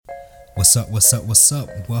What's up?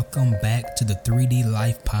 Welcome back to the 3D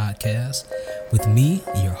Life Podcast with me,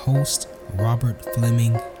 your host, Robert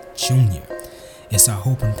Fleming Jr. It's our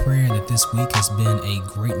hope and prayer that this week has been a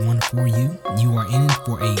great one for you. You are in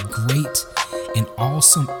for a great and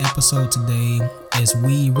awesome episode today as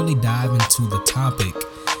we really dive into the topic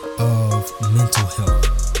of mental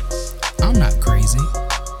health. I'm not crazy,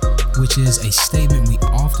 which is a statement we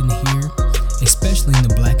often hear, especially in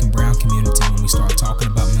the Black and Brown community when we start talking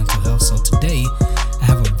about mental health. So today, I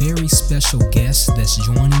have a very special guest that's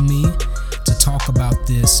joining me to talk about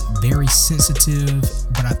this very sensitive,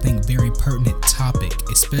 but I think very pertinent topic,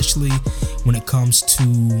 especially when it comes to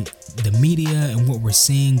the media and what we're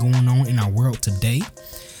seeing going on in our world today.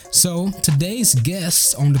 So today's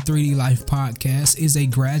guest on the 3D Life Podcast is a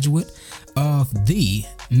graduate of the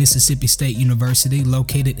Mississippi State University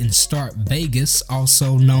located in Stark Vegas,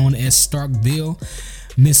 also known as Starkville,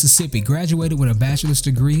 Mississippi. Graduated with a bachelor's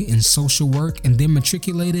degree in social work and then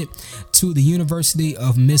matriculated to the University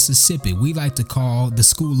of Mississippi. We like to call the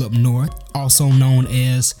school up north, also known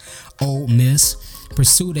as Ole Miss.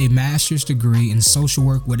 Pursued a master's degree in social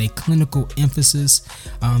work with a clinical emphasis.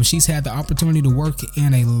 She's had the opportunity to work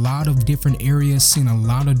in a lot of different areas, seen a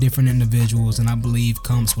lot of different individuals, and I believe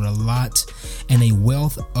comes with a lot and a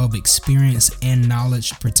wealth of experience and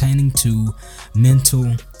knowledge pertaining to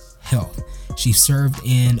mental health. She served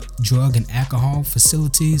in drug and alcohol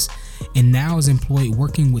facilities and now is employed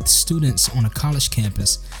working with students on a college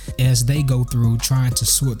campus as they go through trying to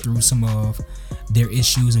sort through some of their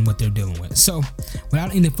issues and what they're dealing with. So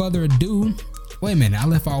without any further ado, wait a minute, I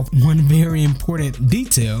left off one very important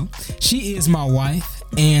detail. She is my wife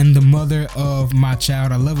and the mother of my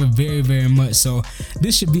child. I love her very, very much. So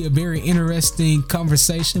this should be a very interesting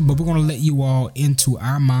conversation, but we're going to let you all into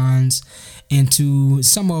our minds, into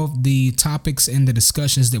some of the topics and the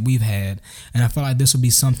discussions that we've had. And I feel like this will be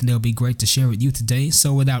something that will be great to share with you today.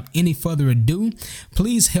 So without any further ado,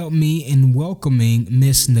 please help me in welcoming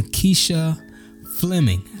Miss Nakesha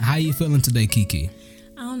Fleming. How you feeling today, Kiki?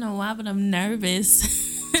 I don't know why, but I'm nervous.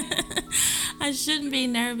 I shouldn't be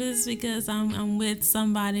nervous because I'm with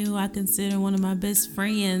somebody who I consider one of my best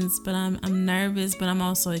friends, but I'm nervous, but I'm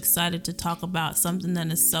also excited to talk about something that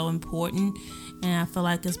is so important, and I feel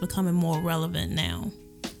like it's becoming more relevant now.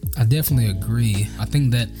 I definitely agree. I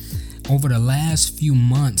think that over the last few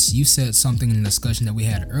months, you said something in the discussion that we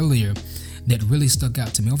had earlier that really stuck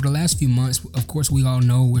out to me. Over the last few months, of course, we all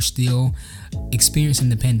know we're still experiencing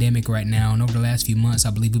the pandemic right now. And over the last few months, I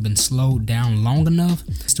believe we've been slowed down long enough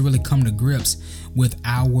to really come to grips with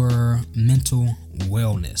our mental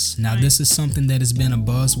wellness. Now, This is something that has been a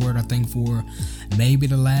buzzword, I think, for maybe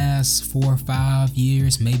the last 4 or 5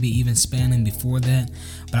 years, maybe even spanning before that.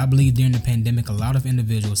 But I believe during the pandemic, a lot of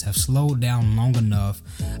individuals have slowed down long enough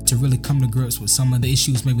to really come to grips with some of the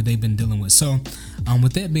issues maybe they've been dealing with. So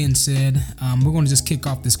with that being said, we're going to just kick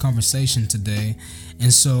off this conversation today.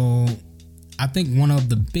 And so I think one of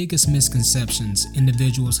the biggest misconceptions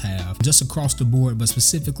individuals have just across the board, but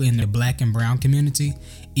specifically in the Black and Brown community,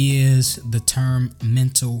 is the term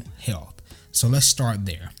mental health. So let's start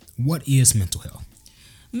there. What is mental health?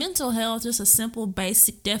 Mental health, just a simple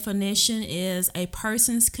basic definition, is a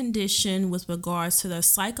person's condition with regards to their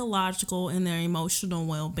psychological and their emotional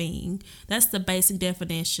well-being. That's the basic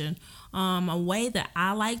definition. A way that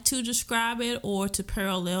I like to describe it or to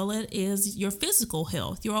parallel it is your physical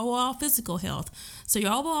health, your overall physical health. So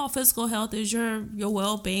your overall physical health is your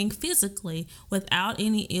well-being physically without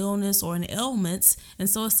any illness or any ailments. And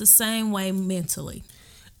so it's the same way mentally.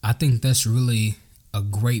 I think that's really a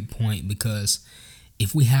great point because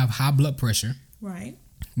if we have high blood pressure, right,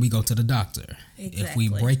 we go to the doctor. Exactly. If we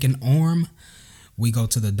break an arm, we go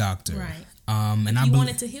to the doctor. Right. And if you want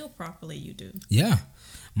it to heal properly, you do. Yeah,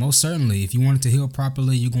 most certainly. If you want it to heal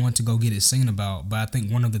properly, you're going to go get it seen about. But I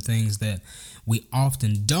think one of the things that we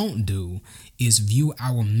often don't do is view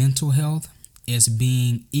our mental health as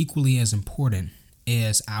being equally as important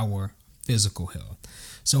as our physical health.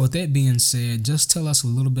 So with that being said, just tell us a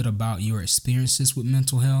little bit about your experiences with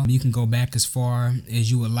mental health. You can go back as far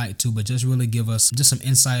as you would like to, but just really give us just some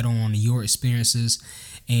insight on your experiences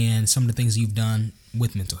and some of the things you've done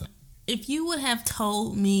with mental health. If you would have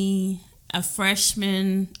told me, a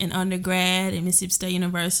freshman in undergrad at Mississippi State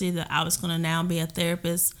University, that I was going to now be a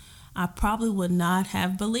therapist, I probably would not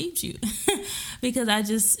have believed you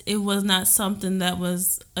because it was not something that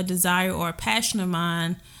was a desire or a passion of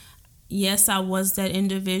mine. Yes, I was that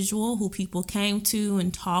individual who people came to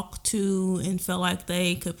and talked to and felt like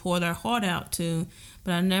they could pour their heart out to,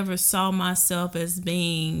 but I never saw myself as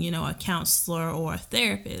being, a counselor or a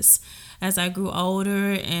therapist. As I grew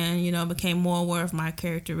older and, became more aware of my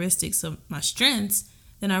characteristics, of my strengths,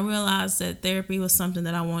 then I realized that therapy was something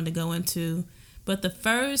that I wanted to go into. But the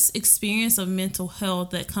first experience of mental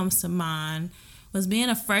health that comes to mind was being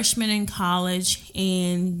a freshman in college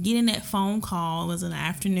and getting that phone call. It was an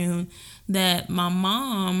afternoon that my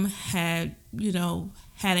mom had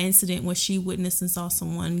an incident where she witnessed and saw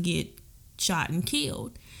someone get shot and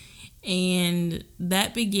killed. And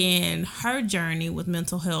that began her journey with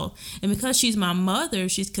mental health. And because she's my mother,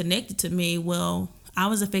 she's connected to me. Well, I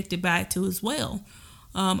was affected by it too as well.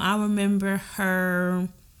 I remember her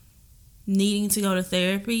needing to go to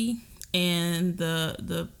therapy, and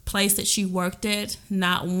the place that she worked at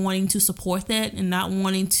not wanting to support that and not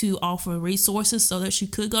wanting to offer resources so that she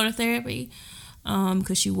could go to therapy,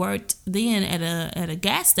 because she worked then at a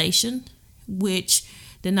gas station, which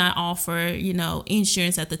did not offer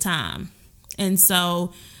insurance at the time. And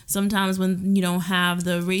so sometimes when you don't have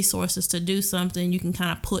the resources to do something, you can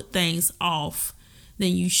kind of put things off than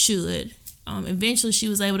you should. Eventually she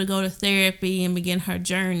was able to go to therapy and begin her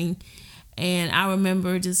journey. And I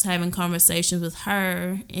remember just having conversations with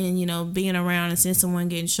her and, being around and seeing someone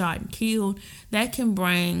getting shot and killed. That can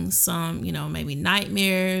bring some, maybe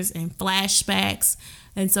nightmares and flashbacks.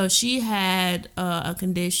 And so she had a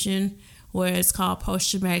condition where it's called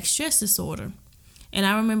post-traumatic stress disorder. And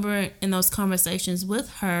I remember in those conversations with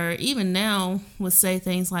her, even now, would say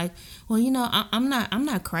things like, well, I'm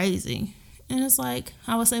not crazy. And it's like,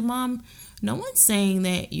 I would say, Mom, no one's saying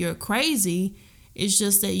that you're crazy. It's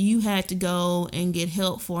just that you had to go and get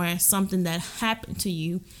help for something that happened to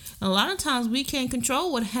you. And a lot of times we can't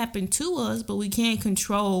control what happened to us, but we can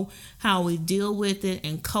control how we deal with it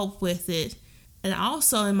and cope with it. And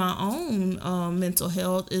also in my own mental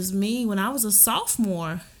health is me when I was a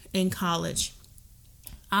sophomore in college.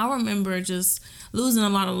 I remember just losing a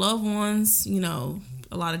lot of loved ones, dealing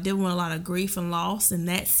with a lot of grief and loss in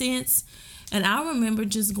that sense. And I remember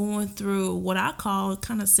just going through what I call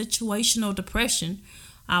kind of situational depression.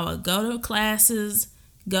 I would go to classes,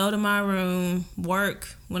 go to my room,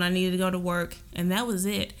 work when I needed to go to work, and that was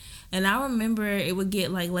it. And I remember it would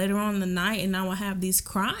get like later on in the night and I would have these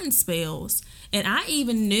crying spells. And I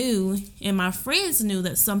even knew, and my friends knew,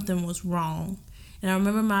 that something was wrong. And I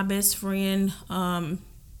remember my best friend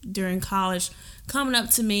during college coming up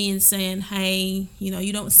to me and saying, hey,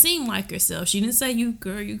 you don't seem like yourself. She didn't say, you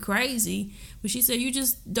crazy, but she said, you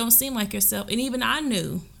just don't seem like yourself. And even I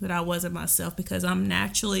knew that I wasn't myself because I'm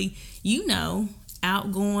naturally,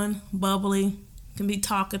 outgoing, bubbly, can be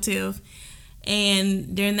talkative.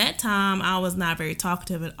 And during that time, I was not very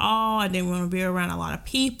talkative at all. I didn't want to be around a lot of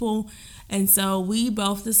people. And so we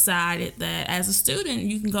both decided that as a student,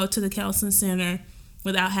 you can go to the counseling center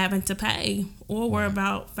without having to pay or worry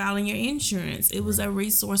about filing your insurance. It was a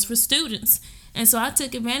resource for students. And so I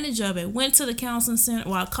took advantage of it. Went to the counseling center.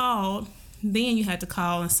 Well, I called. Then you had to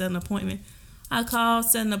call and set an appointment. I called,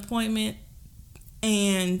 set an appointment,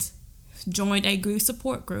 and joined a grief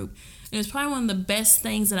support group. It was probably one of the best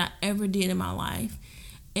things that I ever did in my life.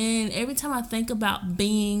 And every time I think about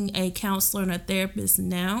being a counselor and a therapist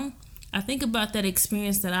now, I think about that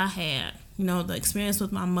experience that I had, the experience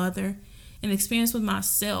with my mother and experience with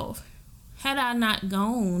myself. Had I not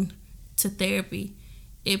gone to therapy,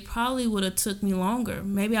 it probably would have took me longer.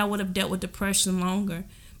 Maybe I would have dealt with depression longer.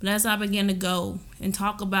 But as I began to go and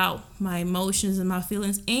talk about my emotions and my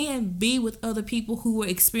feelings and be with other people who were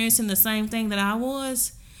experiencing the same thing that I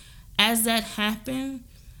was, as that happened,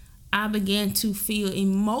 I began to feel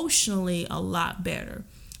emotionally a lot better.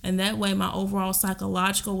 And that way my overall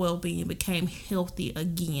psychological well-being became healthy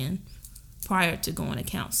again prior to going to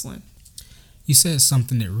counseling. You said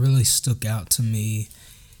something that really stuck out to me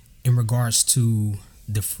in regards to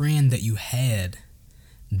the friend that you had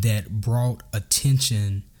that brought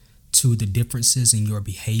attention to the differences in your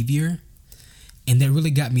behavior. And that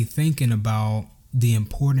really got me thinking about the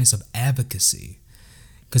importance of advocacy.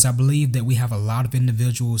 Because I believe that we have a lot of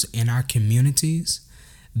individuals in our communities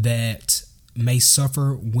that may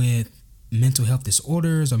suffer with mental health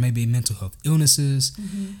disorders or maybe mental health illnesses.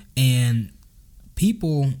 Mm-hmm. And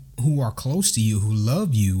people who are close to you, who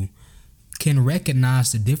love you, can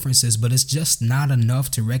recognize the differences, but it's just not enough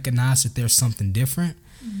to recognize that there's something different.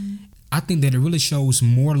 Mm-hmm. I think that it really shows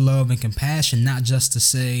more love and compassion, not just to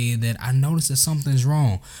say that I noticed that something's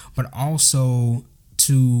wrong, but also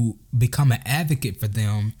to become an advocate for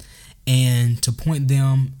them and to point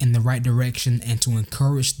them in the right direction and to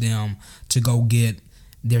encourage them to go get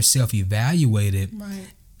their self-evaluated, right,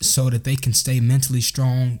 so that they can stay mentally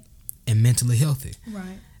strong and mentally healthy.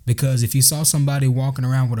 Right. Because if you saw somebody walking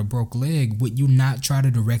around with a broke leg, would you not try to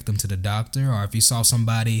direct them to the doctor? Or if you saw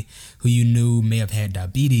somebody who you knew may have had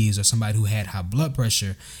diabetes, or somebody who had high blood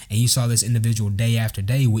pressure, and you saw this individual day after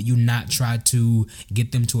day, would you not try to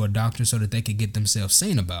get them to a doctor so that they could get themselves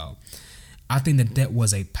seen about? I think that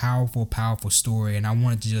was a powerful, powerful story, and I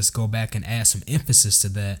wanted to just go back and add some emphasis to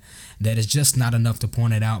that. That is just not enough to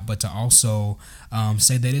point it out, but to also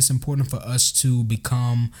say that it's important for us to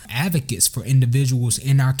become advocates for individuals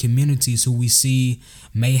in our communities who we see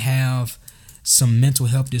may have some mental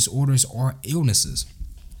health disorders or illnesses.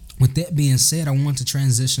 With that being said, I want to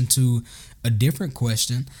transition to a different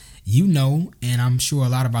question. You know, and I'm sure a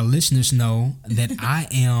lot of our listeners know, that I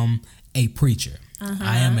am a preacher.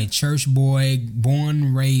 I am a church boy,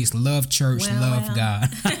 born, raised, love church, love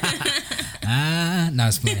God. No,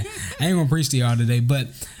 it's playing. I ain't gonna preach to y'all today, but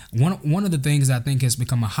one of the things I think has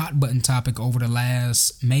become a hot button topic over the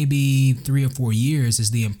last maybe 3 or 4 years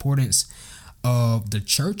is the importance of the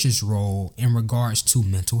church's role in regards to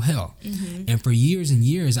mental health. And for years and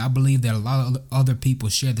years, I believe that a lot of other people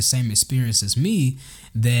share the same experience as me,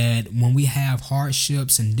 that when we have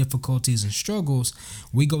hardships and difficulties and struggles,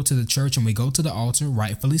 we go to the church and we go to the altar,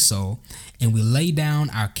 rightfully so, and we lay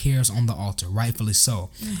down our cares on the altar, rightfully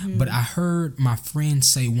so. But I heard my friend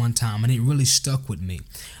say one time, and it really stuck with me,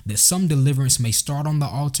 that some deliverance may start on the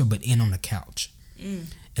altar but end on the couch.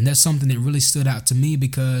 And that's something that really stood out to me,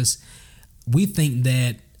 because we think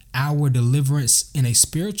that our deliverance in a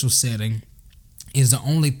spiritual setting is the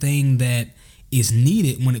only thing that is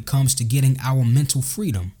needed when it comes to getting our mental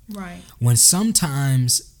freedom. Right. When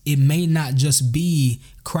sometimes it may not just be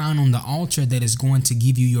crying on the altar that is going to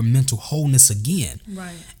give you your mental wholeness again.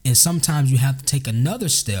 Right. And sometimes you have to take another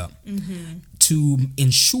step to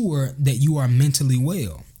ensure that you are mentally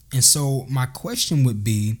well. And so my question would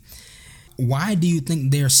be, why do you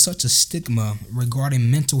think there's such a stigma regarding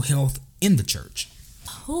mental health in the church?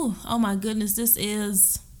 Oh my goodness, this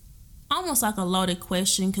is almost like a loaded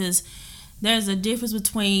question, because there's a difference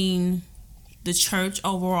between the church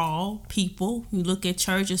overall, people. You look at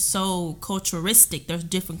church, it's so culturistic. There's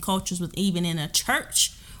different cultures even in a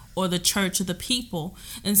church, or the church of the people.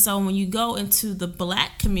 And so when you go into the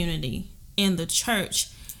Black community in the church,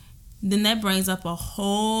 then that brings up a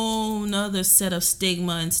whole nother set of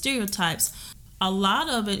stigma and stereotypes. A lot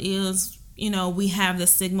of it is, we have the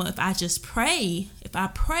stigma, if I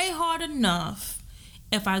pray hard enough,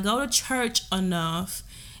 if I go to church enough,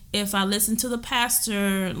 if I listen to the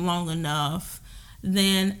pastor long enough,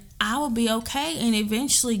 then I will be okay, and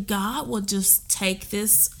eventually God will just take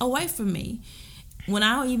this away from me. When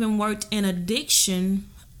I even worked in addiction,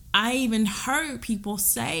 I even heard people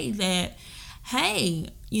say that, hey,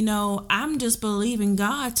 I'm just believing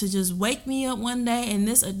God to just wake me up one day and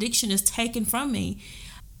this addiction is taken from me.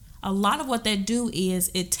 A lot of what they do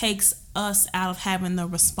is it takes us out of having the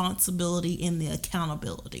responsibility and the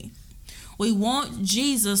accountability. We want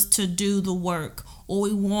Jesus to do the work, or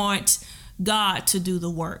we want God to do the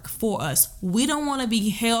work for us. We don't want to be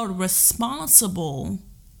held responsible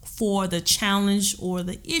for the challenge or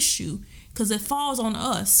the issue, because it falls on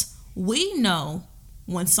us. We know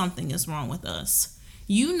when something is wrong with us.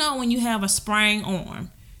 When you have a sprained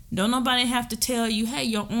arm. Don't nobody have to tell you, hey,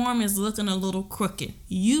 your arm is looking a little crooked.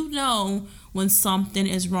 You know when something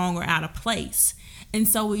is wrong or out of place. And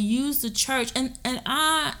so we use the church. And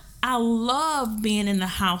I love being in the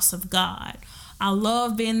house of God. I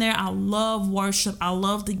love being there. I love worship. I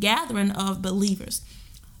love the gathering of believers.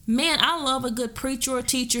 Man, I love a good preacher or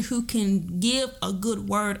teacher who can give a good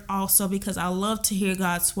word also, because I love to hear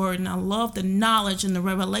God's word, and I love the knowledge and the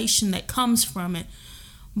revelation that comes from it.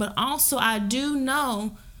 But also I do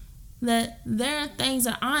know that there are things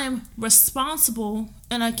that I am responsible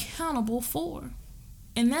and accountable for.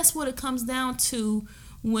 And that's what it comes down to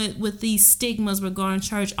with these stigmas regarding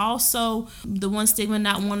church. Also, the one stigma,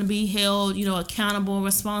 not want to be held, accountable and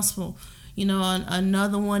responsible.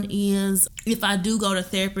 Another one is, if I do go to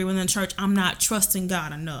therapy within church, I'm not trusting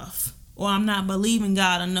God enough, or I'm not believing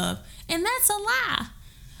God enough. And that's a lie.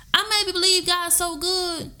 I maybe believe God's so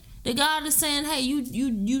good that God is saying, hey,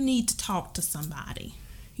 you need to talk to somebody.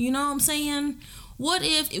 You know what I'm saying? What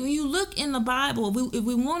if when you look in the Bible, if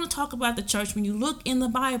we want to talk about the church, when you look in the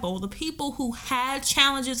Bible, the people who had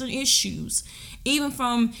challenges and issues, even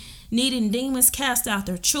from needing demons cast out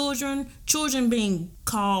their children being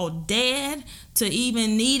called dead, to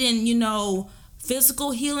even needing,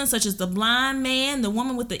 physical healing, such as the blind man, the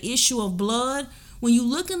woman with the issue of blood. When you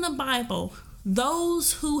look in the Bible,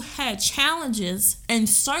 those who had challenges and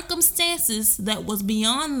circumstances that was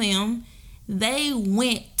beyond them, they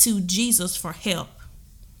went to Jesus for help.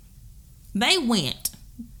 They went.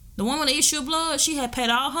 The one with the issue of blood, she had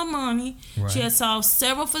paid all her money. Right. She had saw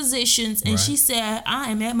several physicians, and she said,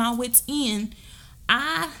 I am at my wit's end.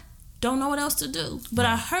 I don't know what else to do. But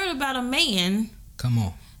I heard about a man. Come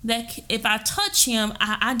on. That if I touch him,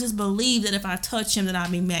 I just believe that if I touch him, that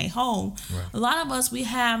I'll be made whole. Right. A lot of us, we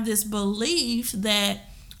have this belief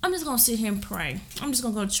that I'm just going to sit here and pray. I'm just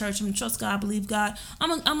going to go to church. I'm going to trust God, believe God. I'm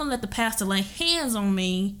going to let the pastor lay hands on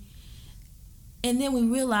me. And then we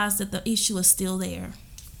realize that the issue is still there.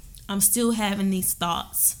 I'm still having these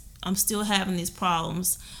thoughts. I'm still having these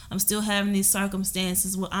problems. I'm still having these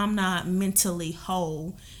circumstances where I'm not mentally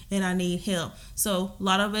whole and I need help. So a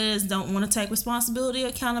lot of it is don't want to take responsibility,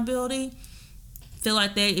 accountability. Feel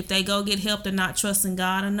like if they go get help, they're not trusting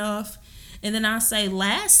God enough. And then I say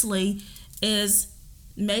lastly is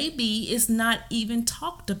maybe it's not even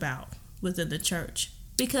talked about within the church,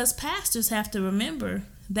 because pastors have to remember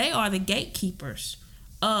they are the gatekeepers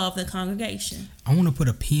of the congregation. I want to put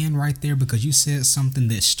a pin right there because you said something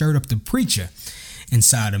that stirred up the preacher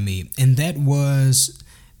inside of me, and that was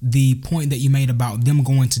the point that you made about them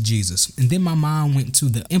going to Jesus. And then my mind went to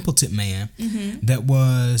the impotent man that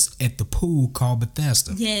was at the pool called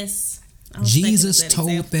Bethesda. Yes. Jesus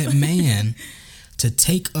told that man to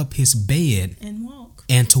take up his bed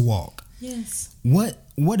and to walk. Yes. What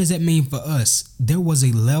does that mean for us? There was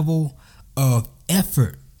a level of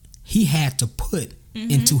effort he had to put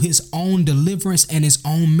into his own deliverance and his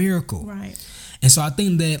own miracle. Right. And so I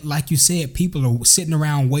think that, like you said, people are sitting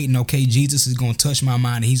around waiting, okay, Jesus is going to touch my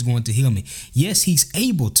mind and he's going to heal me. Yes, he's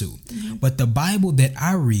able to. But the Bible that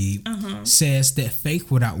I read says that faith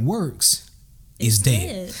without works is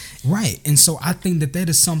dead. Right. And so I think that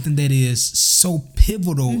is something that is so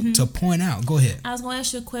pivotal to point out. Go ahead. I was going to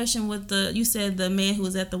ask you a question with you said the man who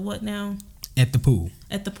was at the what now? At the pool.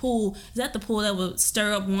 At the pool. Is that the pool that would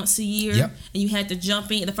stir up once a year? Yep. And you had to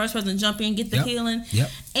jump in. The first person to jump in, get the healing. Yep.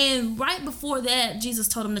 And right before that, Jesus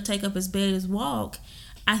told him to take up his bed and walk.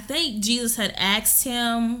 I think Jesus had asked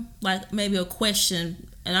him like maybe a question,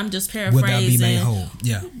 and I'm just paraphrasing. Would I be made whole?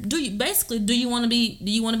 Yeah. Do you want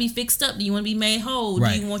to be fixed up? Do you want to be made whole?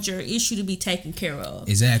 Right. Do you want your issue to be taken care of?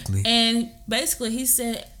 Exactly. And basically he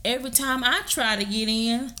said, every time I try to get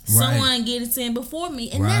in, someone gets in before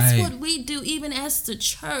me. And that's what we do even as the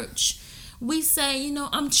church. We say,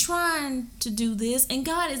 I'm trying to do this, and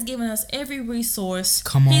God has given us every resource.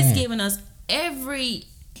 Come on. He's given us every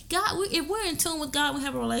God. If we're in tune with God, we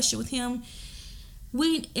have a relationship with Him.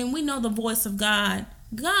 We know the voice of God.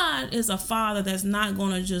 God is a father that's not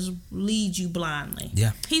going to just lead you blindly.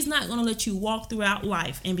 Yeah. He's not going to let you walk throughout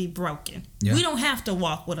life and be broken. Yeah. We don't have to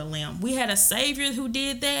walk with a limp. We had a Savior who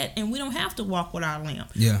did that, and we don't have to walk with our limp.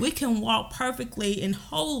 Yeah. We can walk perfectly and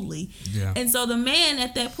wholly. Yeah. And so the man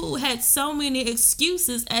at that pool had so many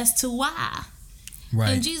excuses as to why. Right.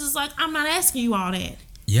 And Jesus like, I'm not asking you all that.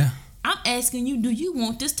 Yeah. I'm asking you, do you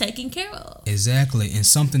want this taken care of? Exactly. And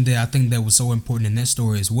something that I think that was so important in that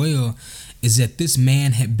story as well is that this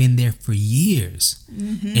man had been there for years.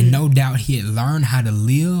 And no doubt he had learned how to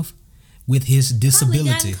live with his disability.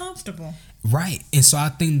 Probably gotten comfortable. Right. And so I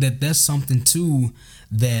think that that's something too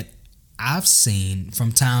that I've seen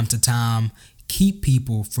from time to time keep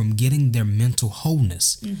people from getting their mental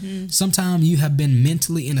wholeness. Sometimes you have been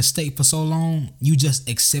mentally in a state for so long, you just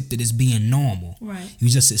accept it as being normal. Right. You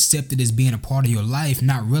just accept it as being a part of your life,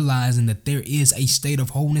 not realizing that there is a state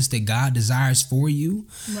of wholeness that God desires for you.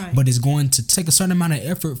 Right. But it's going to take a certain amount of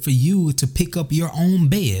effort for you to pick up your own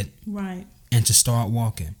bed. Right. And to start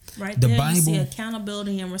walking. Right. The Bible, you see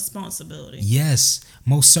accountability and responsibility. Yes,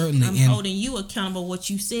 most certainly. I'm holding you accountable. What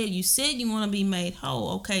you said you want to be made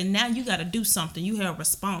whole. Okay, now you got to do something. You are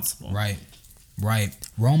responsible. Right. Right.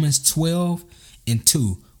 Romans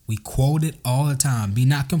 12:2. We quote it all the time. Be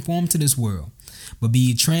not conformed to this world, but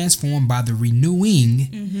be transformed by the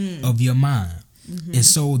renewing of your mind. And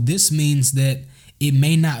so this means that it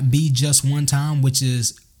may not be just one time, which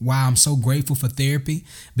is why I'm so grateful for therapy,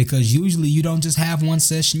 because usually you don't just have one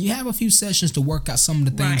session. You have a few sessions to work out some of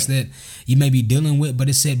the things that you may be dealing with, but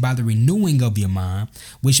it said by the renewing of your mind,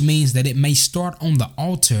 which means that it may start on the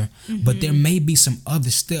altar, but there may be some other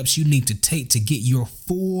steps you need to take to get your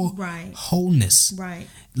full wholeness. Right.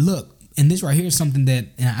 Look, and this right here is something that,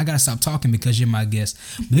 and I got to stop talking because you're my guest,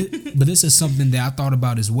 but this is something that I thought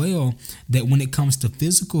about as well, that when it comes to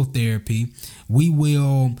physical therapy, we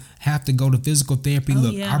will have to go to physical therapy.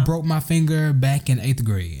 Look, I broke my finger back in 8th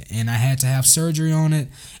grade and I had to have surgery on it.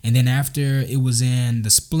 And then after it was in the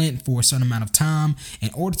splint for a certain amount of time, in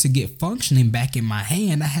order to get functioning back in my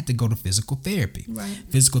hand, I had to go to physical therapy. Right.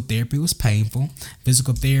 Physical therapy was painful.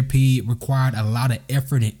 Physical therapy required a lot of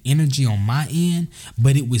effort and energy on my end,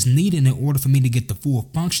 but it was needed in order for me to get the full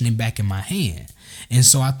functioning back in my hand. And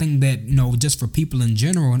so I think that, just for people in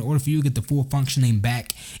general, in order for you to get the full functioning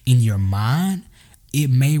back in your mind, it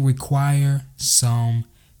may require some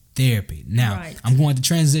therapy. Now, right. I'm going to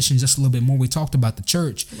transition just a little bit more. We talked about the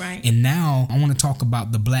church, right. And now I want to talk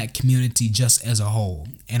about the black community just as a whole.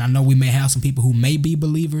 And I know we may have some people who may be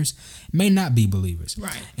believers, may not be believers.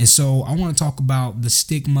 Right. And so I want to talk about the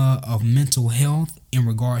stigma of mental health in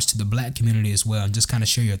regards to the black community as well, and just kind of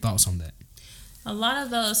share your thoughts on that. A lot of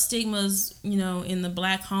those stigmas, in the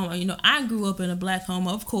black home, I grew up in a black home,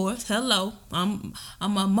 of course. Hello, I'm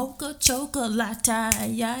a mocha chocolate,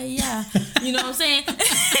 yeah. You know what I'm saying?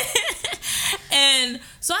 And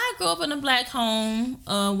so I grew up in a black home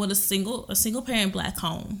with a single parent black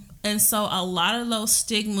home. And so a lot of those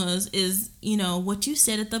stigmas is, what you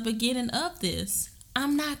said at the beginning of this.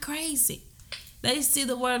 I'm not crazy. They see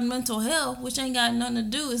the word mental health, which ain't got nothing to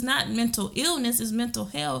do. It's not mental illness, it's mental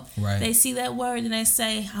health. Right. They see that word and they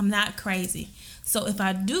say, I'm not crazy. So if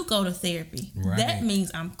I do go to therapy, right. That means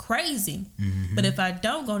I'm crazy. Mm-hmm. But if I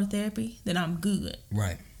don't go to therapy, then I'm good.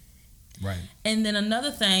 Right. And then another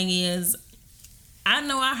thing is, I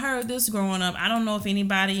know I heard this growing up. I don't know if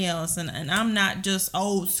anybody else, and I'm not just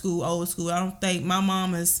old school. I don't think my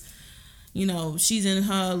mom is... she's in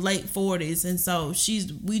her late 40s, and so she's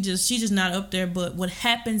just not up there. But what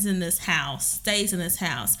happens in this house stays in this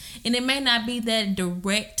house, and it may not be that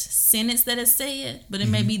direct sentence that is said, but it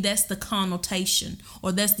may be that's the connotation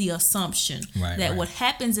or that's the assumption that what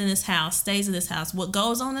happens in this house stays in this house. What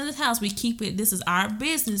goes on in this house, we keep it. This is our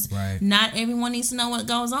business. Right. Not everyone needs to know what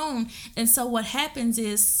goes on, and so what happens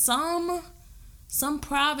is some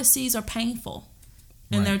privacies are painful.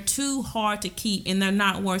 And they're too hard to keep, and they're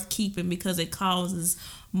not worth keeping because it causes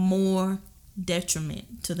more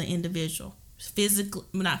detriment to the individual.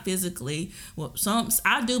 Not physically. Well,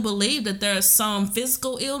 I do believe that there are some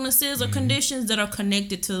physical illnesses or conditions that are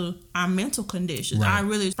connected to our mental conditions. Right. I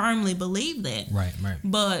really firmly believe that. Right.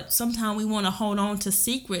 But sometimes we want to hold on to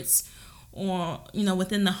secrets or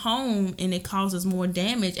within the home, and it causes more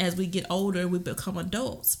damage as we get older. We become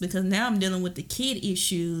adults, because now I'm dealing with the kid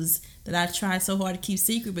issues that I tried so hard to keep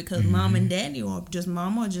secret because mom and daddy, or just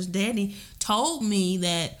mama or just daddy, told me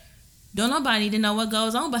that don't nobody need to know what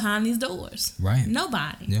goes on behind these doors. Right.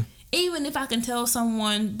 Nobody. Yeah. Even if I can tell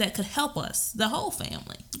someone that could help us, the whole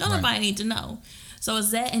family, don't nobody need to know. So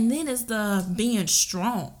it's that, and then it's the being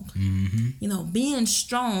strong. Mm-hmm. Being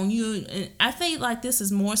strong. I feel like this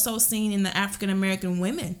is more so seen in the African American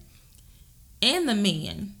women and the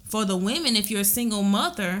men. For the women, if you're a single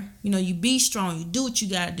mother, you be strong. You do what you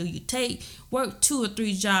gotta do. You work 2 or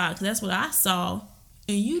 3 jobs. That's what I saw.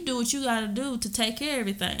 And you do what you gotta do to take care of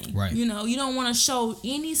everything. Right. You don't want to show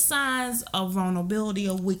any signs of vulnerability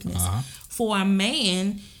or weakness. For a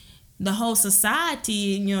man, the whole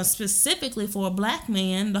society, specifically for a black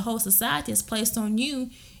man, the whole society is placed on you.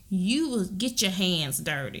 You will get your hands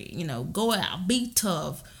dirty. Go out, be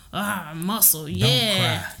tough. Muscle,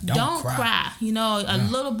 yeah. Don't cry. A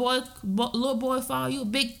little boy fall, you a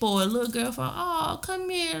big boy. A little girl fall, oh, come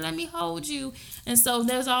here, let me hold you. And so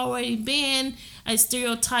there's already been a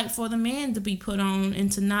stereotype for the man to be put on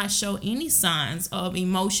and to not show any signs of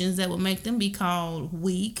emotions that would make them be called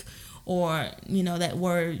weak, or that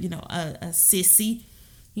word, a sissy.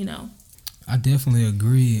 I definitely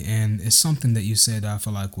agree, and it's something that you said that I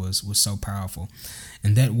feel like was so powerful,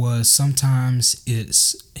 and that was sometimes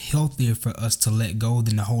it's healthier for us to let go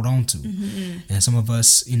than to hold on to. And some of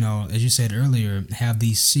us, as you said earlier, have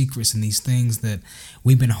these secrets and these things that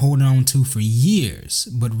we've been holding on to for years,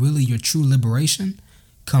 but really your true liberation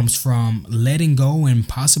comes from letting go and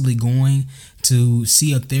possibly going to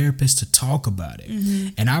see a therapist to talk about it.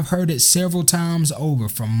 And I've heard it several times over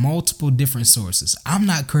from multiple different sources. I'm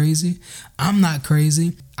not crazy. I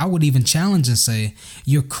would even challenge and say,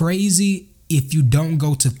 you're crazy if you don't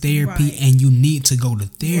go to therapy and you need to go to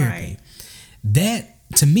therapy. That,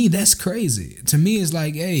 to me, that's crazy. To me, it's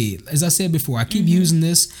like, hey, as I said before, I keep using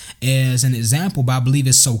this as an example, but I believe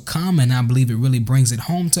it's so common. I believe it really brings it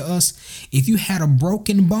home to us. If you had a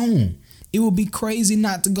broken bone, it would be crazy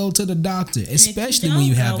not to go to the doctor, especially when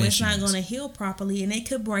you have insurance. It's not going to heal properly, and it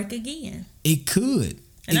could break again. It could.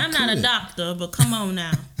 And I'm not a doctor, but come on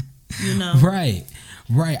now,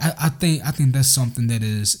 Right. I think that's something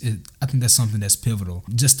that's pivotal.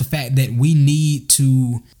 Just the fact that we need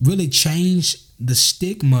to really change the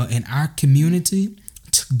stigma in our community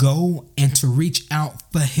to go and to reach out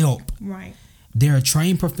for help. Right. there are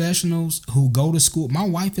trained professionals who go to school. My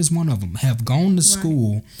wife is one of them, have gone to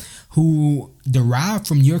school, who derive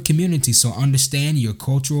from your community. So understand your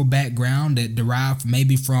cultural background, that derive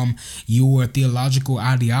maybe from your theological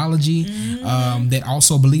ideology, that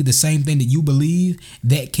also believe the same thing that you believe,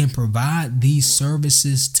 that can provide these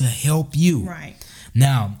services to help you. Right.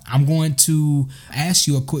 Now, I'm going to ask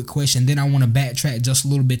you a quick question. Then I want to backtrack just a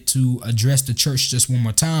little bit to address the church just one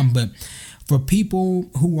more time. But for people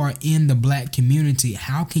who are in the Black community,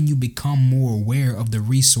 how can you become more aware of the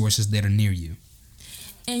resources that are near you?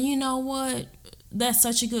 And you know what? That's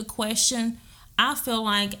such a good question. I feel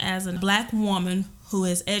like as a Black woman who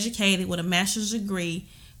is educated with a master's degree,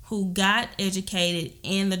 who got educated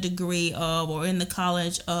in the degree of or in the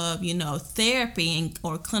college of, therapy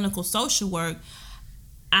or clinical social work,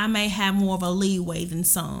 I may have more of a leeway than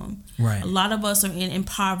some. Right. A lot of us are in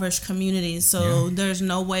impoverished communities, so there's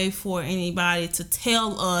no way for anybody to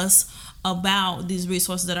tell us about these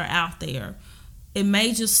resources that are out there. It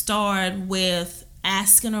may just start with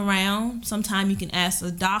asking around. Sometimes you can ask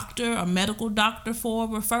a doctor, a medical doctor, for a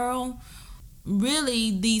referral.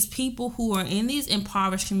 Really, these people who are in these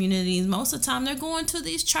impoverished communities, most of the time they're going to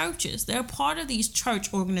these churches. They're part of these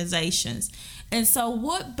church organizations. And so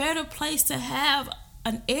what better place to have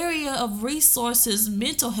an area of resources,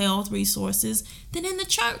 mental health resources, than in the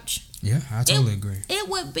church? Yeah, I totally agree. It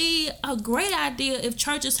would be a great idea if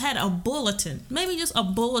churches had a bulletin, maybe just a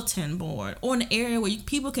bulletin board, or an area where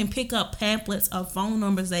people can pick up pamphlets of phone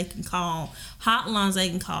numbers they can call, hotlines they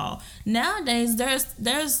can call. Nowadays,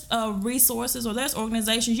 there's resources, or there's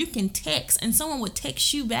organizations you can text and someone would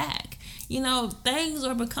text you back. Things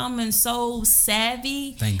are becoming so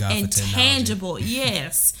savvy and tangible.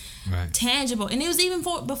 Yes, right. Tangible. And it was even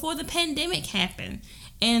before the pandemic happened.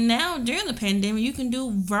 And now during the pandemic, you can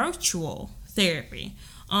do virtual therapy.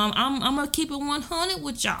 I'm going to keep it 100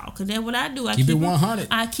 with y'all, because that's what I do. I keep it 100.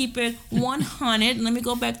 I keep it 100. Let me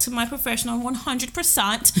go back to my professional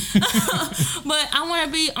 100%. But I want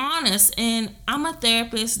to be honest, and I'm a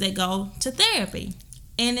therapist that go to therapy.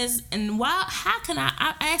 How can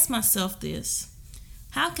I ask myself this?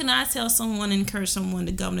 How can I tell someone, encourage someone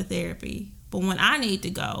to go to therapy, but when I need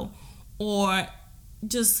to go, or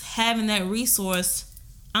just having that resource,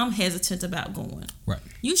 I'm hesitant about going. Right.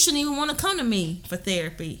 You shouldn't even want to come to me for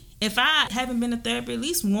therapy. If I haven't been to therapy at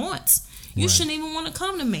least once, you shouldn't even want to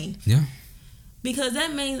come to me. Yeah. Because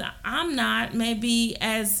that means I'm not maybe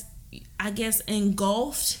as, I guess,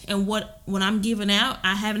 engulfed in what I'm giving out.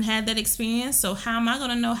 I haven't had that experience. So how am I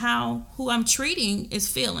going to know who I'm treating is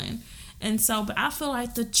feeling? And so, but I feel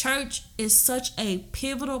like the church is such a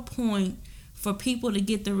pivotal point for people to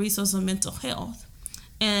get the resource of mental health.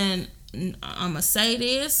 And I'm going to say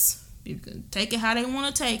this, you can take it how they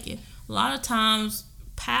want to take it. A lot of times,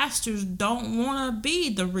 pastors don't want to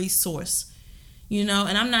be the resource, and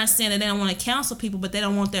I'm not saying that they don't want to counsel people, but they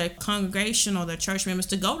don't want their congregation or their church members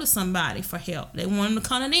to go to somebody for help. They want them to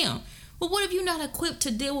come to them. But what if you're not equipped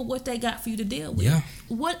to deal with what they got for you to deal with? Yeah.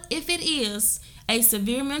 What if it is a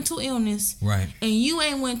severe mental illness, right, and you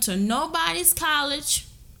ain't went to nobody's college?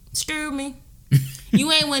 Screw me. You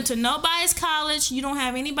ain't went to nobody's college. You don't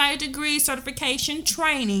have anybody's degree, certification,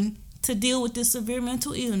 training to deal with this severe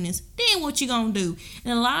mental illness. Then what you gonna do?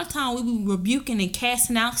 And a lot of times we be rebuking and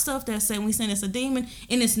casting out stuff that say we saying it's a demon,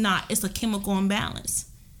 and it's not. It's a chemical imbalance.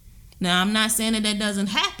 Now, I'm not saying that doesn't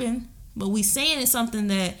happen, but we saying it's something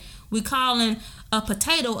that we calling a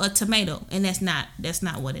potato a tomato, and that's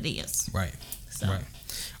not what it is. Right. So. Right.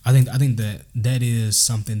 I think that is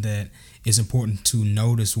something that is important to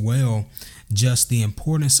note as well. Just the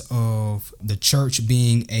importance of the church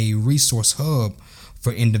being a resource hub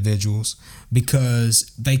for individuals,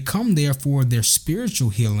 because they come there for their spiritual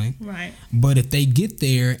healing. Right. But if they get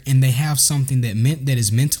there and they have something that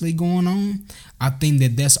is mentally going on, I think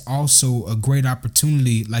that that's also a great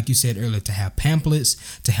opportunity, like you said earlier, to have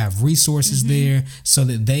pamphlets, to have resources there, so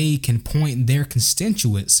that they can point their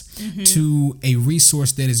constituents to a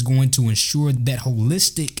resource that is going to ensure that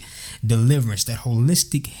holistic deliverance, that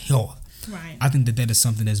holistic health. Right. I think that is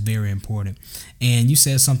something that's very important. And you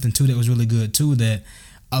said something too that was really good too, that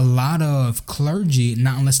a lot of clergy,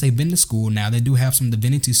 not unless they've been to school, now they do have some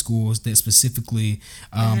divinity schools that specifically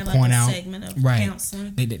point out, right,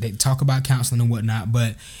 counseling. They talk about counseling and whatnot.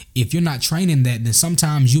 But if you're not trained in that, then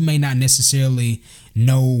sometimes you may not necessarily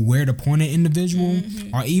know where to point an individual,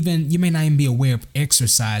 or even you may not even be aware of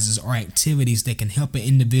exercises or activities that can help an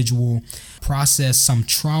individual process some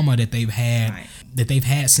trauma that they've had,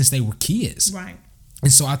 since they were kids. Right.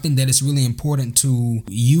 And so I think that it's really important to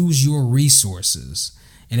use your resources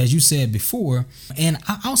And as you said before, and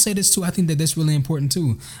I'll say this too, I think that that's really important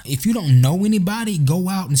too. If you don't know anybody, go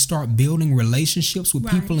out and start building relationships with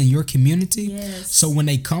people in your community. Yes. So when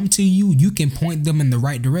they come to you, you can point them in the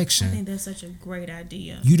right direction. I think that's such a great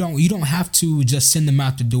idea. You don't have to just send them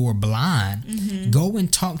out the door blind. Mm-hmm. Go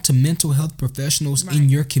and talk to mental health professionals in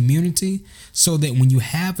your community, so that when you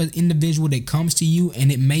have an individual that comes to you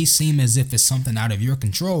and it may seem as if it's something out of your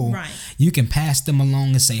control, you can pass them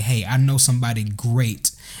along and say, hey, I know somebody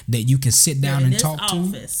great that you can sit down and talk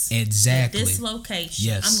office, to. Exactly. At this location.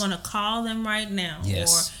 Yes. I'm going to call them right now.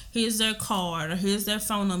 Yes. Or here's their card, or here's their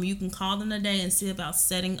phone number. You can call them today and see about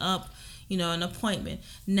setting up, an appointment.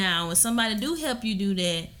 Now, when somebody do help you do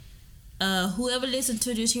that, whoever listens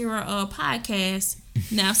to this here podcast,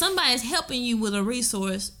 now if somebody's helping you with a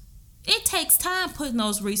resource, it takes time putting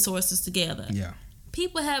those resources together. Yeah.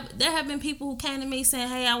 There have been people who came to me saying,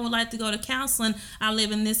 hey, I would like to go to counseling. I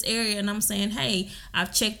live in this area. And I'm saying, hey,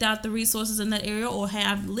 I've checked out the resources in that area, or hey,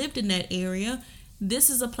 I've lived in that area. This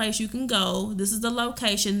is a place you can go. This is the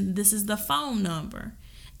location. This is the phone number.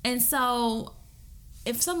 And so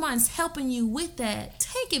if someone's helping you with that,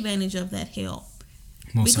 take advantage of that help.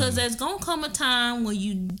 Because there's going to come a time where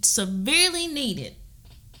you severely need it.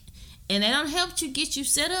 And they don't help you get you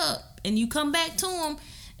set up. And you come back to them.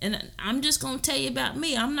 And I'm just going to tell you about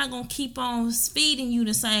me. I'm not going to keep on feeding you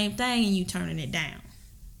the same thing and you turning it down.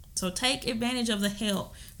 So take advantage of the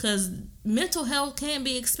help, because mental health can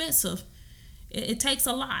be expensive. It takes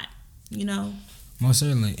a lot, Most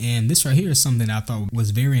certainly. And this right here is something I thought was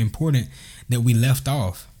very important that we left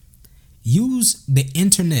off. Use the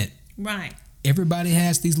internet. Right. Everybody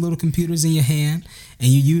has these little computers in your hand, and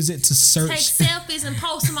you use it to search. Take selfies and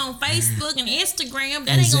post them on Facebook and Instagram.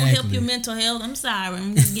 That ain't gonna help your mental health. I'm sorry,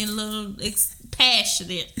 I'm just getting a little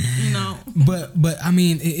passionate, But I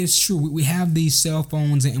mean, it's true. We have these cell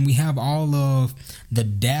phones, and we have all of the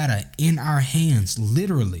data in our hands,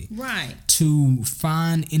 literally, right, to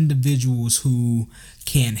find individuals who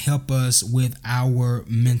can help us with our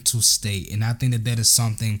mental state. And I think that is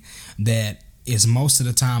something that is most of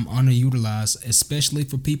the time underutilized, especially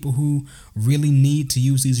for people who really need to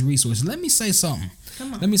use these resources. Let me say something.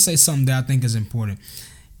 Let me say something that I think is important.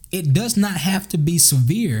 It does not have to be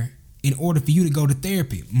severe in order for you to go to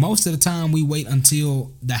therapy. Most of the time we wait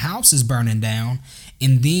until the house is burning down,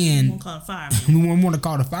 and then we want to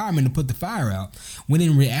call the fireman to put the fire out. When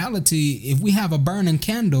in reality, if we have a burning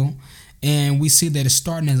candle and we see that it's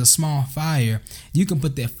starting as a small fire, you can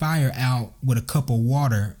put that fire out with a cup of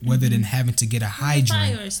water rather than having to get a hydrant.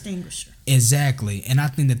 Fire extinguisher. Exactly. And I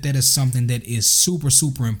think that is something that is super,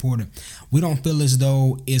 super important. We don't feel as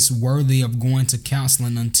though it's worthy of going to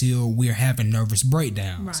counseling until we're having nervous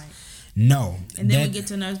breakdowns. Right. No. And then we get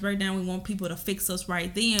to a nervous breakdown, we want people to fix us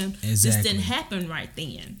right then. Exactly. This didn't happen right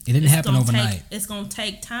then. It didn't happen overnight. It's going to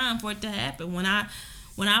take time for it to happen. When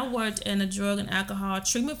I worked in a drug and alcohol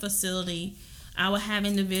treatment facility, I would have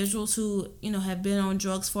individuals who, have been on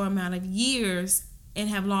drugs for an amount of years and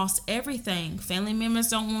have lost everything. Family members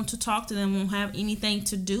don't want to talk to them, won't have anything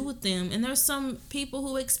to do with them. And there's some people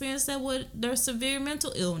who experience that with their severe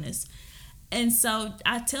mental illness. And so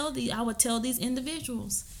I would tell these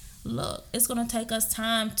individuals, look, it's going to take us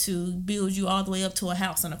time to build you all the way up to a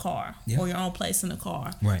house and a car, or your own place in a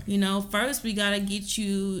car. Right. First we got to get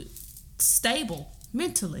you stable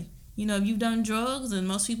mentally. If you've done drugs, and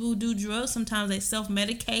most people who do drugs, sometimes they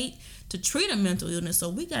self-medicate to treat a mental illness. So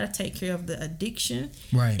we got to take care of the addiction,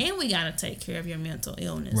 right, and we got to take care of your mental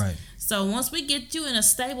illness. Right. So once we get you in a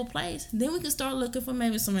stable place, then we can start looking for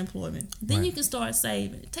maybe some employment. Then you can start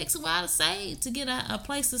saving. It takes a while to save to get a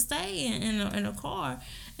place to stay in a car.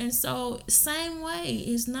 And so same way,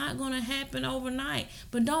 it's not going to happen overnight.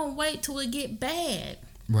 But don't wait till it get bad.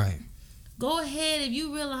 Right. Go ahead if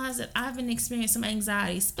you realize that I've been experiencing some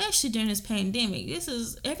anxiety, especially during this pandemic.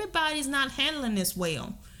 Everybody's not handling this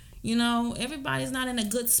well. Everybody's not in a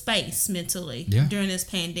good space mentally during this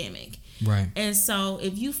pandemic. Right. And so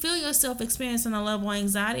if you feel yourself experiencing a level of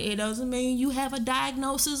anxiety, it doesn't mean you have a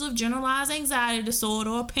diagnosis of generalized anxiety disorder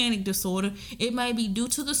or panic disorder. It may be due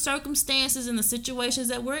to the circumstances and the situations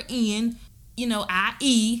that we're in,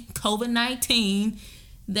 i.e. COVID-19,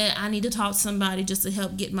 that I need to talk to somebody just to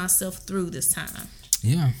help get myself through this time.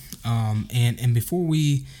 Yeah. And before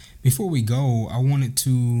we go, I wanted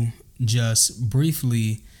to just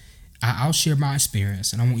briefly, I'll share my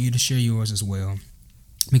experience, and I want you to share yours as well,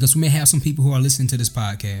 because we may have some people who are listening to this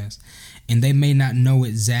podcast and they may not know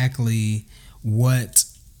exactly what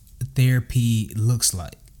therapy looks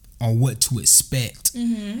like or what to expect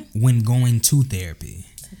when going to therapy.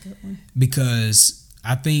 That's a good one. Because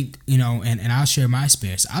I think, and I'll share my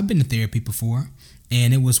experience. I've been to therapy before,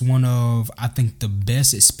 and it was one of, I think, the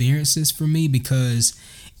best experiences for me because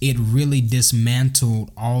it really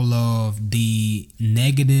dismantled all of the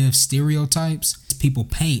negative stereotypes people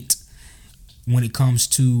paint when it comes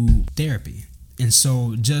to therapy. And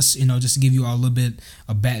so just to give you all a little bit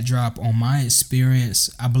of backdrop on my experience,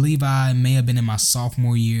 I believe I may have been in my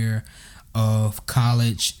sophomore year of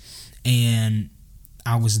college, and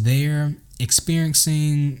I was there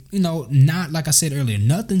experiencing, not like I said earlier,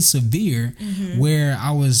 nothing severe where I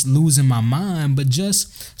was losing my mind, but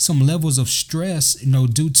just some levels of stress,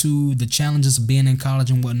 due to the challenges of being in college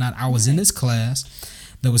and whatnot. I was in this class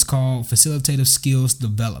that was called Facilitative Skills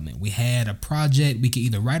Development. We had a project. We could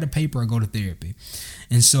either write a paper or go to therapy.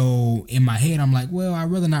 And so in my head, I'm like, well,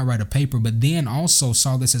 I'd rather not write a paper, but then also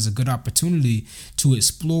saw this as a good opportunity to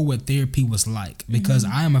explore what therapy was like, because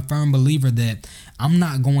I am a firm believer that I'm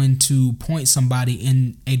not going to point somebody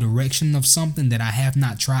in a direction of something that I have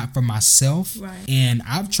not tried for myself. Right. And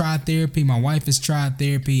I've tried therapy. My wife has tried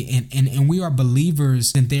therapy, and we are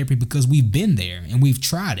believers in therapy because we've been there and we've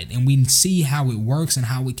tried it, and we see how it works and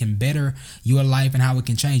how it can better your life and how it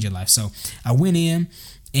can change your life. So I went in,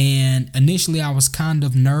 and initially I was kind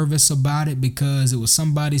of nervous about it because it was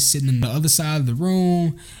somebody sitting on the other side of the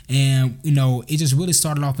room, and it just really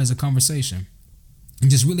started off as a conversation. And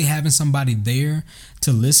just really having somebody there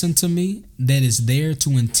to listen to me, that is there to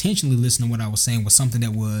intentionally listen to what I was saying, was something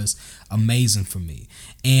that was amazing for me.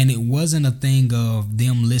 And it wasn't a thing of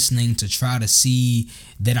them listening to try to see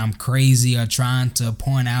that I'm crazy or trying to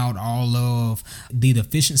point out all of the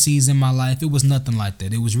deficiencies in my life. It was nothing like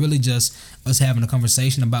that. It was really just us having a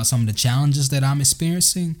conversation about some of the challenges that I'm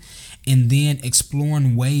experiencing, and then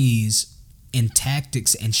exploring ways and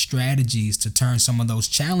tactics and strategies to turn some of those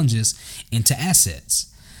challenges into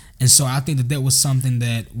assets. And so I think that was something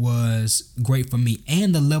that was great for me,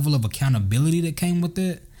 and the level of accountability that came with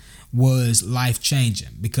it was life changing,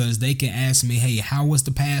 because they can ask me, hey, how was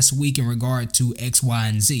the past week in regard to X, Y,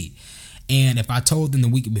 and Z? And if I told them the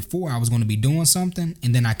week before I was going to be doing something,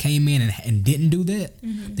 and then I came in and didn't do that,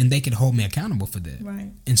 then they could hold me accountable for that.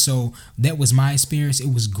 Right. And so that was my experience.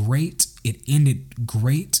 It was great. It ended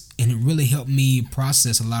great. And it really helped me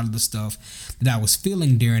process a lot of the stuff that I was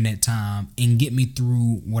feeling during that time and get me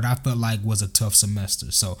through what I felt like was a tough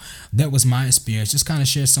semester. So that was my experience. Just kind of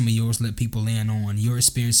share some of yours, let people in on your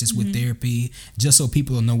experiences with therapy, just so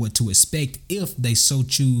people will know what to expect if they so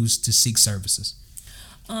choose to seek services.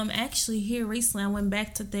 Actually, here recently, I went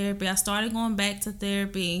back to therapy. I started going back to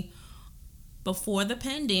therapy before the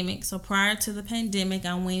pandemic. So prior to the pandemic,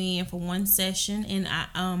 I went in for one session, and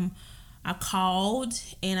I called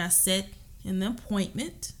and I set an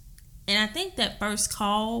appointment. And I think that first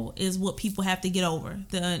call is what people have to get over,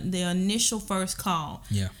 the initial first call.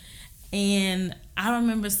 Yeah. And I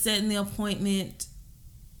remember setting the appointment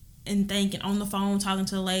and thinking, on the phone talking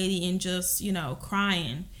to the lady and just,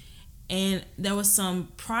 crying. And there was some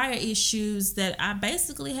prior issues that I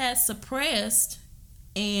basically had suppressed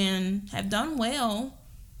and have done well,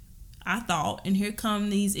 I thought. And here come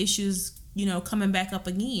these issues, coming back up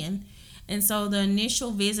again. And so the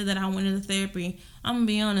initial visit that I went into therapy, I'm going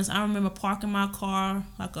to be honest, I remember parking my car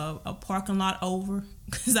like a parking lot over,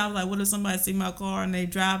 because I was like, what if somebody see my car and they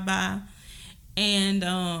drive by? And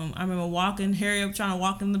I remember trying to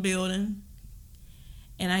walk in the building.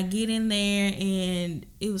 And I get in there, and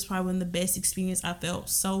it was probably one of the best experiences. I felt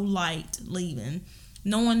so light leaving,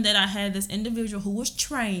 knowing that I had this individual who was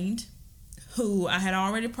trained, who I had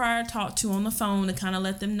already prior talked to on the phone to kind of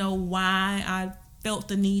let them know why I felt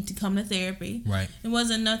the need to come to therapy. Right. It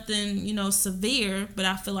wasn't nothing, severe, but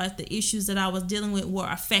I feel like the issues that I was dealing with were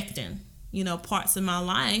affecting, parts of my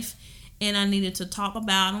life, and I needed to talk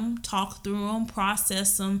about them, talk through them,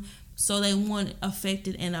 process them, so they weren't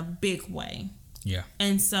affected in a big way. Yeah.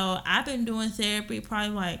 And so I've been doing therapy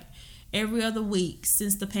probably like every other week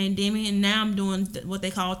since the pandemic, and now I'm doing what they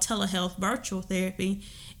call telehealth virtual therapy.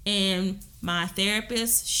 And my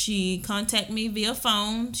therapist, she contacted me via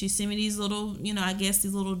phone. She sent me these little, these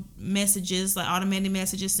little messages, like automated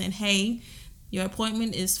messages saying, hey, your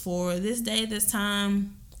appointment is for this day, this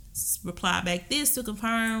time. Reply back this to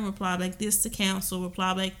confirm, reply back this to cancel,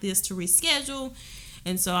 reply back this to reschedule.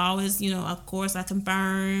 And so I always, of course, I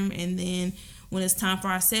confirm, and then when it's time for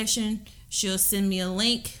our session, she'll send me a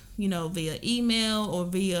link, via email or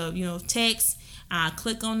via, text. I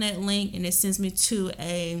click on that link, and it sends me to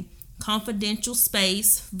a confidential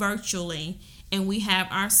space virtually, and we have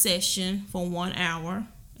our session for 1 hour,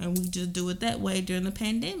 and we just do it that way during the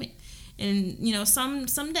pandemic. And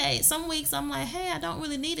some days, some weeks, I'm like, hey, I don't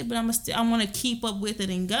really need it, but I want to keep up with it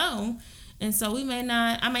and go. And so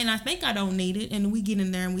I may not think I don't need it, and we get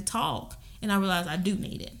in there and we talk, and I realize I do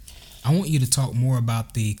need it. I want you to talk more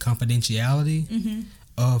about the confidentiality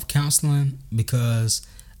of counseling, because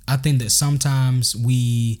I think that sometimes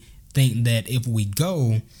we think that if we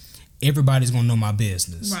go, everybody's going to know my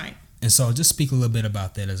business. Right. And so just speak a little bit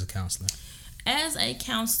about that as a counselor. As a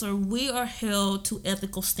counselor, we are held to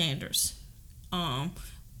ethical standards.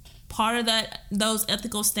 Part of those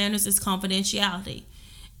ethical standards is confidentiality.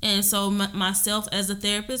 And so myself as a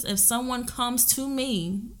therapist, if someone comes to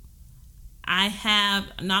me, I have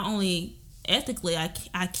not only ethically,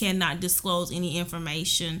 I cannot disclose any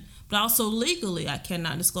information, but also legally, I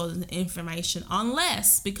cannot disclose information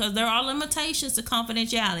because there are limitations to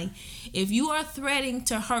confidentiality. If you are threatening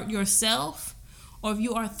to hurt yourself, or if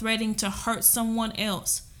you are threatening to hurt someone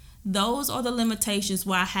else, those are the limitations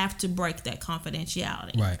where I have to break that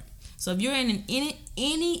confidentiality. Right. So if you're in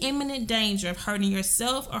any imminent danger of hurting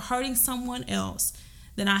yourself or hurting someone else,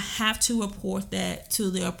 then I have to report that to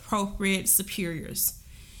the appropriate superiors.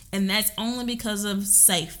 And that's only because of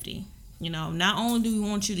safety. Not only do we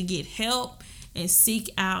want you to get help and seek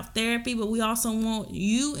out therapy, but we also want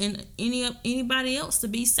you and anybody else to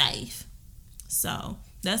be safe. So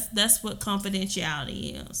that's what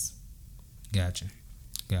confidentiality is. Gotcha.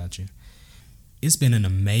 It's been an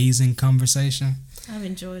amazing conversation. I've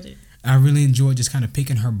enjoyed it. I really enjoyed just kind of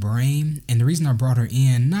picking her brain. And the reason I brought her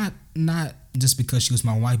in, not just because she was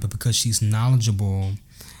my wife, but because she's knowledgeable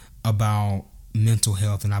about mental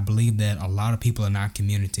health. And I believe that a lot of people in our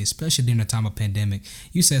community, especially during the time of pandemic,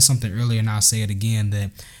 you said something earlier and I'll say it again,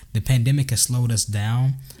 that the pandemic has slowed us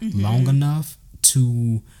down long enough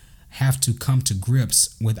to have to come to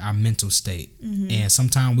grips with our mental state. And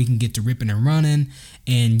sometimes we can get to ripping and running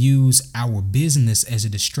and use our business as a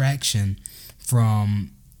distraction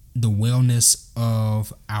from the wellness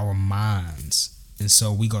of our minds. And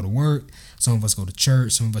so we go to work, some of us go to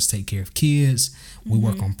church, some of us take care of kids, we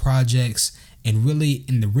work on projects, and really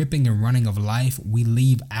in the ripping and running of life, we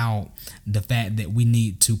leave out the fact that we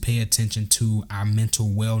need to pay attention to our mental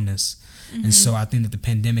wellness. And so I think that the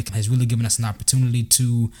pandemic has really given us an opportunity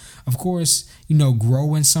to, of course,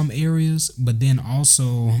 grow in some areas, but then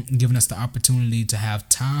also given us the opportunity to have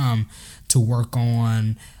time to work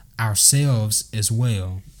on ourselves as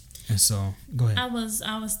well. And so, go ahead. I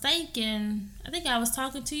was thinking, I think I was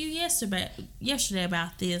talking to you yesterday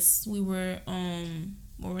about this. We were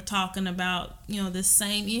talking about, this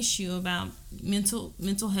same issue about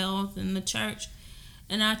mental health in the church.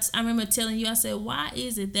 And I remember telling you, I said, why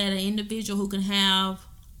is it that an individual who can have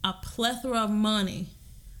a plethora of money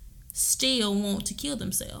still want to kill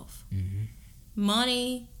themselves?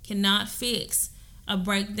 Money cannot fix a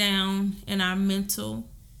breakdown in our mental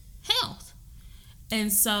health.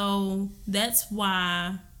 And so that's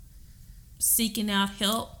why seeking out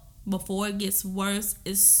help before it gets worse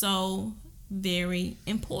is so very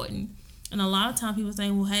important. And a lot of times people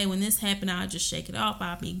think, well, hey, when this happened, I'll just shake it off,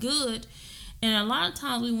 I'll be good. And a lot of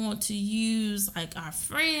times we want to use like our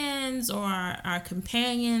friends or our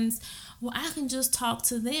companions. Well, I can just talk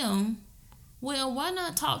to them. Well, why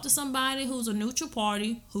not talk to somebody who's a neutral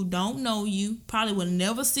party, who don't know you, probably will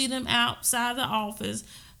never see them outside the office,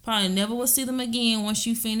 probably never will see them again once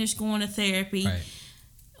you finish going to therapy. Right.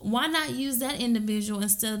 Why not use that individual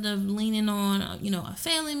instead of leaning on, a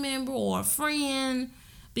family member or a friend?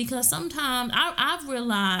 Because sometimes I've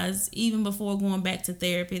realized, even before going back to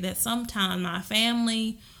therapy, that sometimes my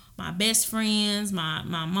family, my best friends, my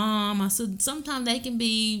mom, sometimes they can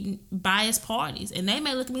be biased parties. And they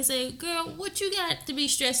may look at me and say, girl, what you got to be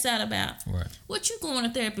stressed out about? Right. What you going to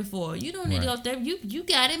therapy for? You don't need to go to therapy. You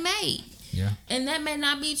got it made. Yeah. And that may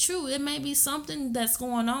not be true. It may be something that's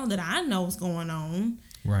going on that I know is going on.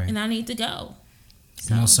 Right. And I need to go.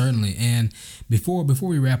 So. Most certainly. And before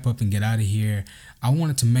we wrap up and get out of here, I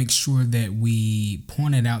wanted to make sure that we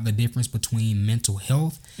pointed out the difference between mental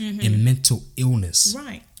health and mental illness.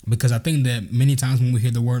 Right. Because I think that many times when we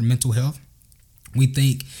hear the word mental health, we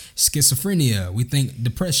think schizophrenia, we think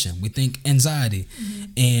depression, we think anxiety.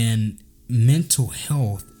 And mental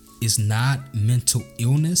health is not mental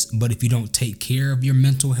illness, but if you don't take care of your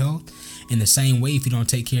mental health, in the same way, if you don't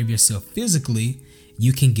take care of yourself physically,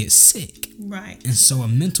 you can get sick. Right. And so a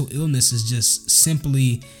mental illness is just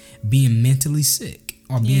simply being mentally sick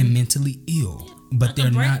or being mentally ill. But like they're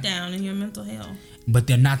a not breakdown in your mental health. But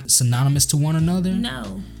they're not synonymous to one another.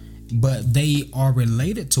 No. But they are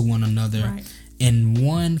related to one another. Right. And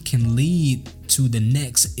one can lead to the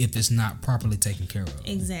next if it's not properly taken care of.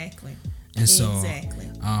 Exactly. And so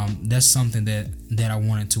that's something that I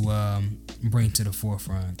wanted to bring to the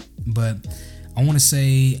forefront. But I want to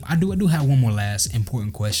say I do have one more last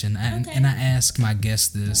important question, and I ask my guests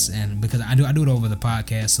this, and because I do it over the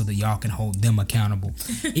podcast so that y'all can hold them accountable.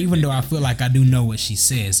 Even though I feel like I do know what she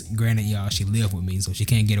says. Granted, y'all, she lived with me, so she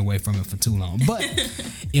can't get away from it for too long. But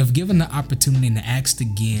if given the opportunity to ask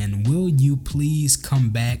again, will you please come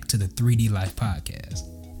back to the 3D Life podcast?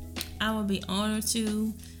 I would be honored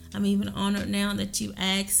to. I'm even honored now that you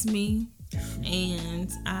asked me, and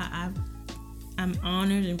I'm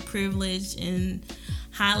honored and privileged and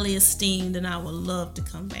highly esteemed, and I would love to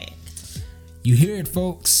come back. You hear it,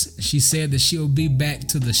 folks. She said that she'll be back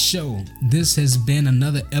to the show. This has been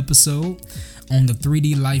another episode on the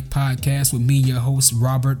 3D Life podcast with me, your host,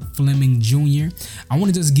 Robert Fleming Jr. I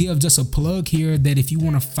want to just give a plug here that if you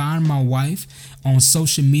want to find my wife on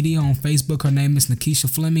social media, on Facebook, her name is Nakesha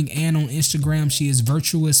Fleming, and on Instagram, she is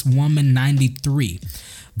Virtuous Woman 93.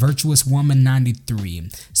 Virtuous Woman 93.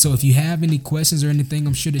 So if you have any questions or anything,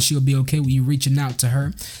 I'm sure that she'll be okay with you reaching out to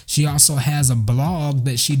her. She also has a blog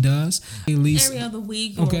that she does at least every other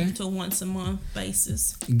week or to once a month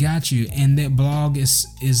basis. Got you. And that blog is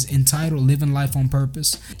entitled Living Life on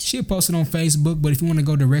Purpose. She'll post it on Facebook, but if you want to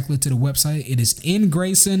go directly to the website, it is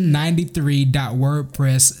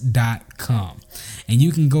ngrayson93.wordpress.com. And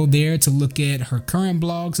you can go there to look at her current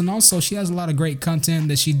blogs. And also, she has a lot of great content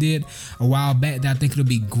that she did a while back that I think it'll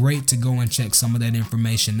be great to go and check some of that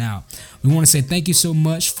information out. We want to say thank you so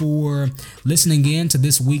much for listening in to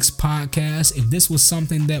this week's podcast. If this was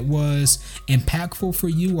something that was impactful for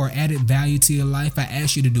you or added value to your life, I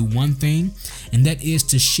ask you to do one thing, and that is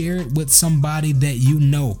to share it with somebody that you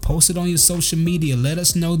know. Post it on your social media. Let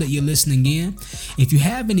us know that you're listening in. If you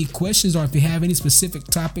have any questions or if you have any specific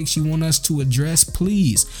topics you want us to address,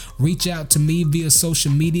 please reach out to me via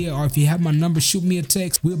social media, or if you have my number, shoot me a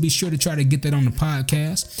text. We'll be sure to try to get that on the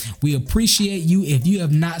podcast. We appreciate you. If you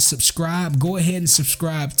have not subscribed, go ahead and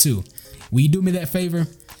subscribe too. Will you do me that favor?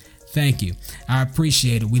 Thank you. I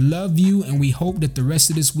appreciate it. We love you, and we hope that the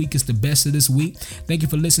rest of this week is the best of this week. Thank you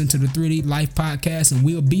for listening to the 3D Life podcast, and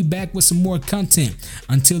we'll be back with some more content.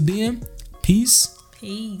 Until then, peace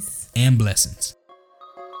and blessings.